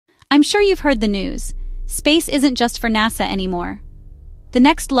I'm sure you've heard the news. Space isn't just for NASA anymore. The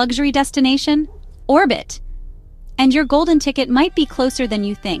next luxury destination? Orbit. And your golden ticket might be closer than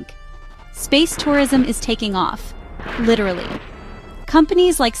you think. Space tourism is taking off. Literally.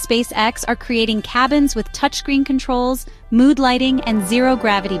 Companies like SpaceX are creating cabins with touchscreen controls, mood lighting, and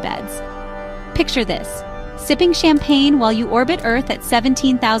zero-gravity beds. Picture this: sipping champagne while you orbit Earth at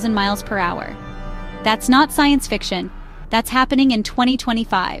 17,000 miles per hour. That's not science fiction. That's happening in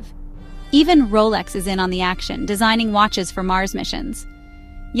 2025. Even Rolex is in on the action, designing watches for Mars missions.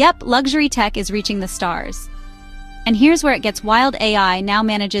 Yep, luxury tech is reaching the stars. And here's where it gets wild. AI now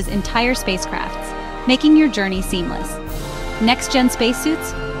manages entire spacecrafts, making your journey seamless. Next-gen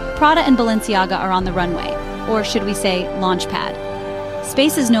spacesuits? Prada and Balenciaga are on the runway, or should we say, launch pad.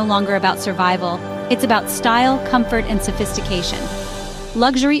 Space is no longer about survival, it's about style, comfort, and sophistication.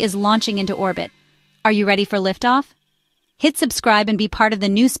 Luxury is launching into orbit. Are you ready for liftoff? Hit subscribe and be part of the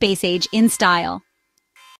new space age in style.